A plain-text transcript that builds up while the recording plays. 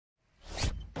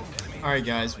Alright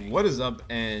guys, what is up?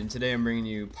 And today I'm bringing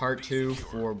you part 2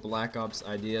 for Black Ops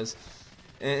ideas.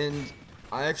 And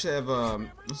I actually have,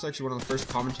 this is actually one of the first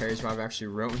commentaries where I've actually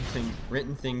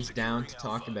written things down to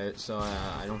talk about so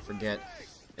I don't forget.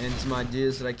 And some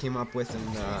ideas that I came up with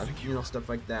and, you know, stuff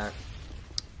like that.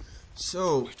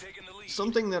 So,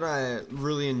 something that I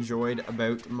really enjoyed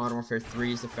about Modern Warfare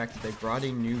 3 is the fact that they brought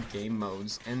in new game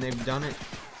modes. And they've done it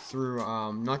through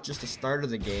not just the start of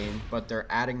the game, but they're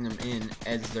adding them in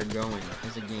as they're going,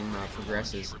 as the game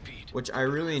progresses, which I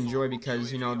really enjoy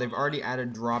because, you know, they've already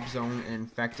added Drop Zone and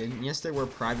Infected. And yes, they were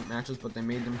private matches, but they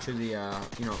made them to the,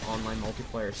 you know, online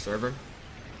multiplayer server,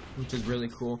 which is really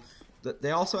cool.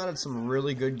 They also added some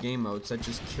really good game modes, such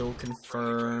as Kill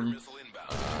Confirm,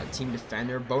 Team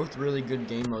Defender, both really good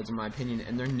game modes in my opinion,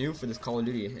 and they're new for this Call of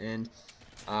Duty. And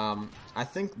I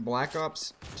think Black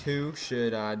Ops 2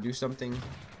 should do something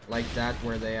like that,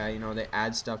 where they, you know, they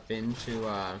add stuff in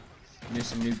to do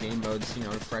some new game modes, you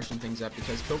know, to freshen things up,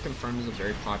 because Kill Confirm is a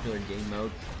very popular game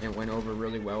mode and it went over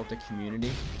really well with the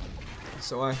community.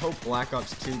 So I hope Black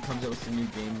Ops 2 comes out with some new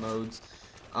game modes.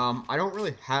 I don't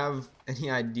really have any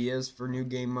ideas for new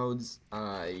game modes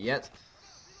yet.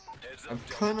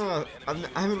 I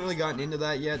haven't really gotten into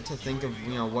that yet to think of,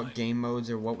 you know, what game modes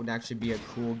or what would actually be a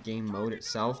cool game mode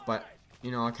itself, but you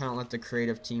know, I kind of let the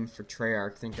creative team for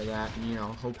Treyarch think of that, and, you know,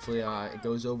 hopefully it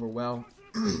goes over well.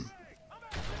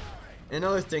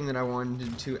 Another thing that I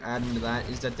wanted to add into that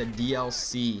is that the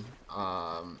DLC,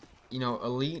 you know,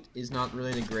 Elite is not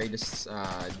really the greatest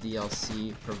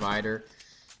DLC provider.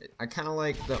 I kind of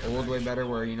like the old way better,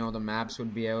 where, you know, the maps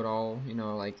would be out all, you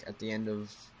know, like at the end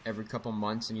of every couple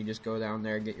months, and you just go down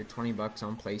there, get your 20 bucks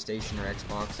on PlayStation or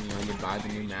Xbox, and, you know, you buy the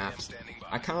new maps.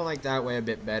 I kind of like that way a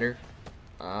bit better.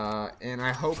 And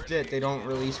I hope that they don't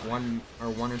release one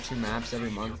or two maps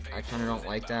every month. I kind of don't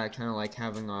like that. I kind of like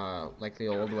having like the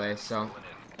old way. So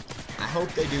I hope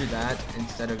they do that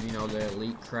instead of, you know, the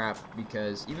Elite crap,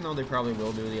 because even though they probably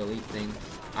will do the Elite thing,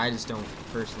 I just don't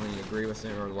personally agree with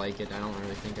it or like it. I don't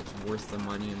really think it's worth the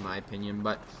money in my opinion.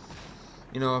 But,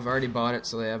 you know, I've already bought it,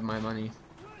 so they have my money.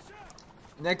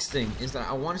 Next thing is that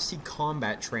I want to see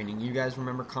combat training. You guys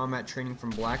remember combat training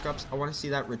from Black Ops? I want to see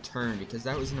that return, because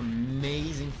that was an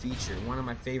amazing feature, one of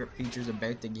my favorite features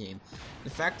about the game.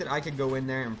 The fact that I could go in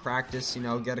there and practice, you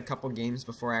know, get a couple games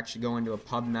before I actually go into a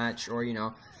pub match, or, you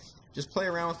know, just play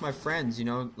around with my friends. You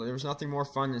know, there was nothing more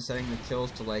fun than setting the kills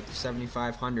to like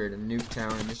 7,500 in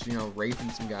Nuketown and just, you know, raping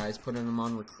some guys, putting them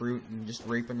on recruit, and just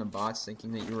raping the bots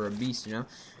thinking that you were a beast, you know.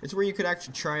 It's where you could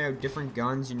actually try out different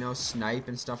guns, you know, snipe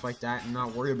and stuff like that, and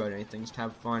not worry about anything, just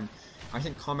have fun. I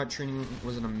think combat training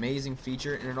was an amazing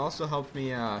feature, and it also helped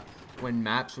me when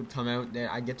maps would come out,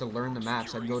 that I get to learn the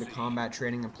maps. I'd go to combat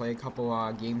training and play a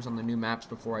couple games on the new maps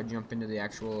before I jump into the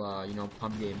actual, you know,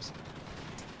 pub games.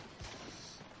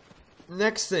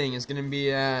 Next thing is going to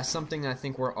be something I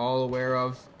think we're all aware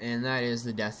of, and that is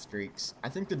the death streaks. I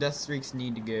think the death streaks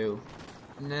need to go.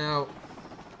 Now,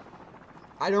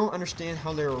 I don't understand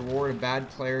how they reward a bad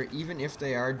player, even if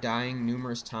they are dying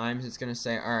numerous times. It's going to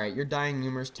say, alright, you're dying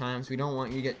numerous times, we don't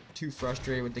want you to get too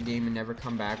frustrated with the game and never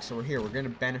come back, so we're going to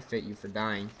benefit you for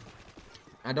dying.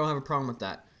 I don't have a problem with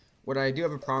that. What I do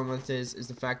have a problem with is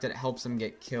the fact that it helps them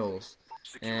get kills.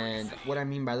 And what I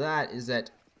mean by that is that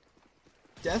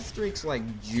death streaks like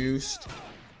Juiced,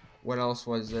 what else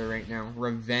was there right now?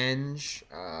 Revenge,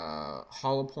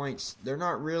 Hollow Points, they're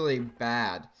not really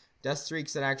bad. Death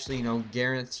streaks that actually, you know,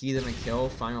 guarantee them a kill,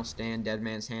 Final Stand, Dead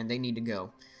Man's Hand, they need to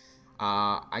go.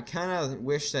 I kind of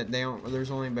wish that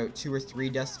there's only about 2 or 3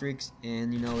 death streaks,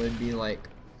 and, you know, it'd be like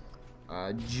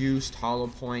Juiced, Hollow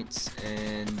Points,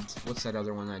 and what's that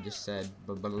other one I just said?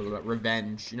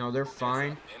 Revenge. You know, they're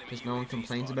fine because no one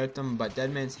complains about them, but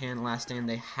Dead Man's Hand, Last Stand,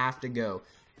 they have to go.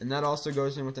 And that also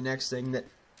goes in with the next thing, that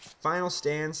Final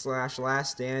Stand /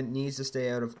 Last Stand needs to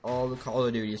stay out of all the Call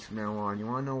of Duties from now on. You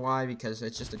want to know why? Because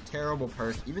it's just a terrible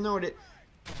perk, even though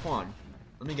hold on,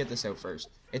 let me get this out first.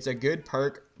 It's a good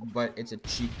perk, but it's a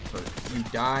cheap perk. You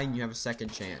die and you have a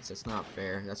second chance. That's not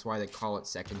fair. That's why they call it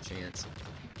second chance.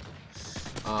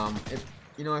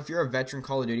 You know, if you're a veteran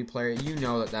Call of Duty player, you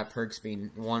know that perk's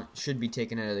should be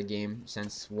taken out of the game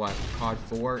since what, COD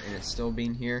 4, and it's still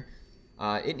being here.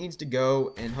 It needs to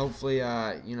go, and hopefully,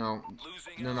 you know,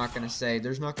 they're not going to say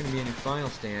there's not going to be any Final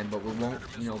Stand, but we won't,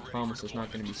 you know, promise there's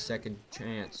not going to be second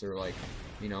chance or, like,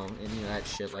 you know, any of that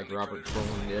shit like Robert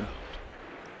Trolling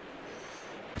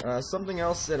did. Something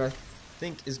else that I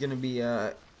think is going to be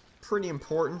pretty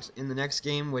important in the next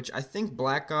game, which I think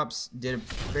Black Ops did a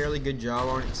fairly good job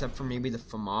on, except for maybe the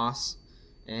FAMAS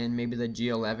and maybe the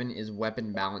G11, is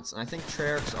weapon balance. And I think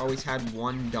Treyarch's always had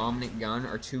one dominant gun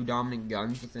or two dominant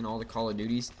guns within all the Call of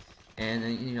Duties,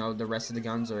 and you know, the rest of the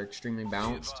guns are extremely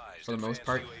balanced for the most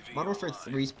part. Modern Warfare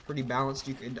 3 is pretty balanced.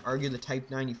 You could argue the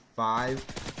Type 95,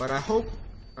 but I hope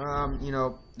you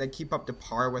know, they keep up to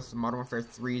par with Modern Warfare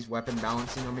 3's weapon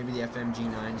balance. You know, maybe the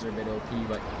FMG9s are a bit OP,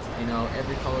 but you know,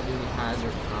 every Call of Duty has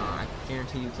it. I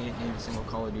guarantee you can't name a single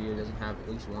Call of Duty that doesn't have at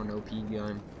least one OP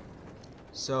gun.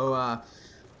 So I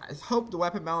hope the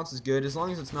weapon balance is good, as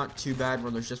long as it's not too bad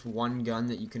where there's just one gun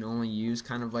that you can only use,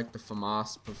 kind of like the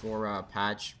FAMAS before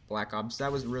patch Black Ops.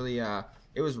 That was really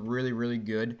it was really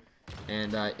good,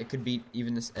 and it could beat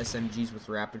even this SMGs with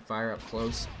rapid fire up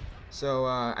close. So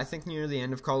I think near the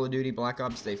end of Call of Duty Black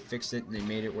Ops, they fixed it and they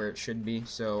made it where it should be.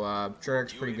 So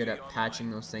Treyarch's pretty good at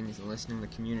patching those things and listening to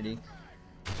the community.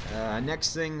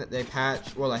 Next thing that they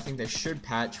patch, well, I think they should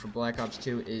patch for Black Ops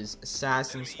 2 is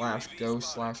Assassin /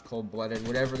 Ghost / Cold-Blooded,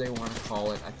 whatever they want to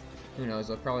call it. Who knows?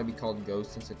 It'll probably be called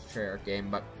Ghost since it's a Treyarch game.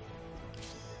 But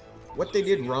what they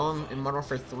did wrong in Modern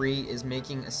Warfare 3 is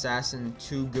making Assassin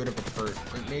too good of a perk.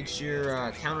 It makes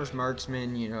your counters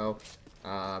marksman, you know,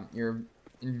 you're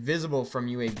invisible from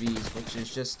UAVs, which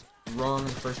is just wrong in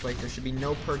the first place. There should be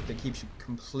no perk that keeps you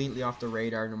completely off the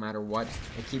radar no matter what.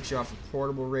 It keeps you off of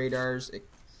portable radars.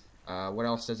 What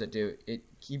else does it do? It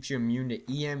keeps you immune to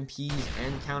EMPs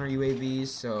and counter UAVs,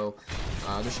 so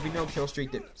there should be no kill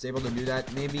streak that's able to do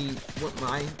that. Maybe what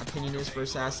my opinion is for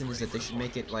Assassin is that they should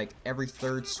make it like every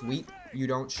third sweep you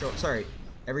don't show,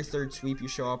 every third sweep you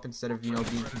show up instead of, you know,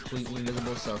 being completely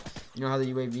invisible. So you know how the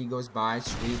UAV goes by,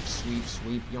 sweep, sweep,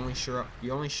 sweep.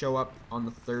 You only show up on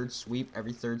the third sweep,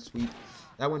 every third sweep.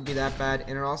 That wouldn't be that bad,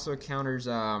 and it also counters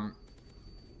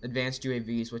advanced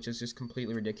UAVs, which is just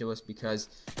completely ridiculous because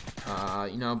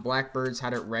you know, Blackbird's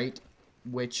had it right,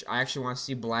 which I actually want to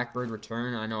see Blackbird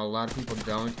return. I know a lot of people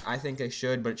don't. I think they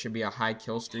should, but it should be a high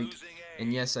kill streak.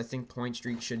 And yes, I think point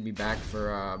streak should be back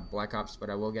for Black Ops,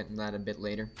 but I will get into that a bit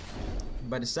later.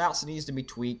 But Assassin needs to be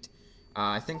tweaked.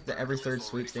 I think the every third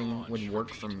sweep thing would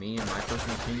work for me, in my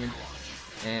personal opinion.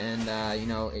 And, you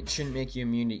know, it shouldn't make you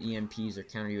immune to EMPs or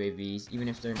counter UAVs, even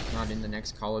if they're not in the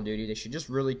next Call of Duty. They should just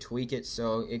really tweak it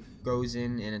so it goes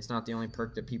in and it's not the only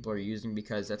perk that people are using,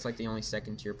 because that's like the only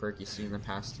second tier perk you see in the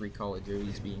past 3 Call of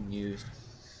Duties being used.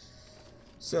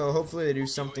 So hopefully they do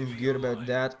something good about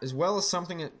that, as well as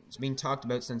something that's been talked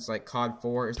about since like COD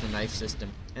 4 is the knife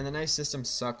system. And the knife system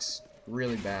sucks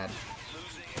really bad.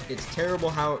 It's terrible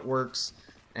how it works,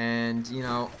 and you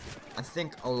know, I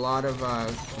think a lot of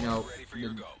you know,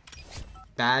 the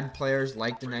bad players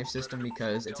like the knife system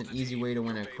because it's an easy way to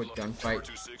win a quick gunfight.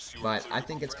 But I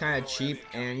think it's kind of cheap,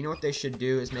 and you know what they should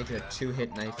do is make it a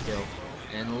 2-hit knife kill,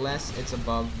 unless it's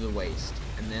above the waist,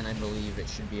 and then I believe it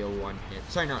should be a 1-hit.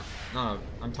 Sorry, no,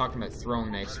 I'm talking about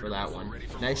throwing knives for that one.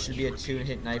 Knife should be a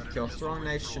 2-hit knife kill. Throwing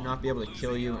knives should not be able to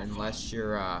kill you unless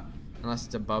you're unless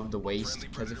it's above the waist,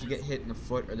 because if you get hit in the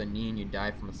foot or the knee and you die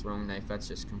from a throwing knife, that's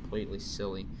just completely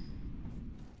silly.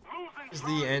 This is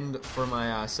the end for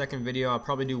my second video. I'll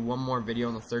probably do one more video,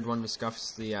 and the third one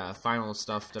discuss the final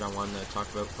stuff that I wanted to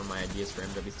talk about for my ideas for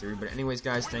MW3. But anyways,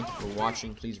 guys, thank you for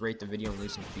watching. Please rate the video and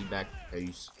leave some feedback.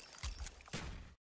 Peace.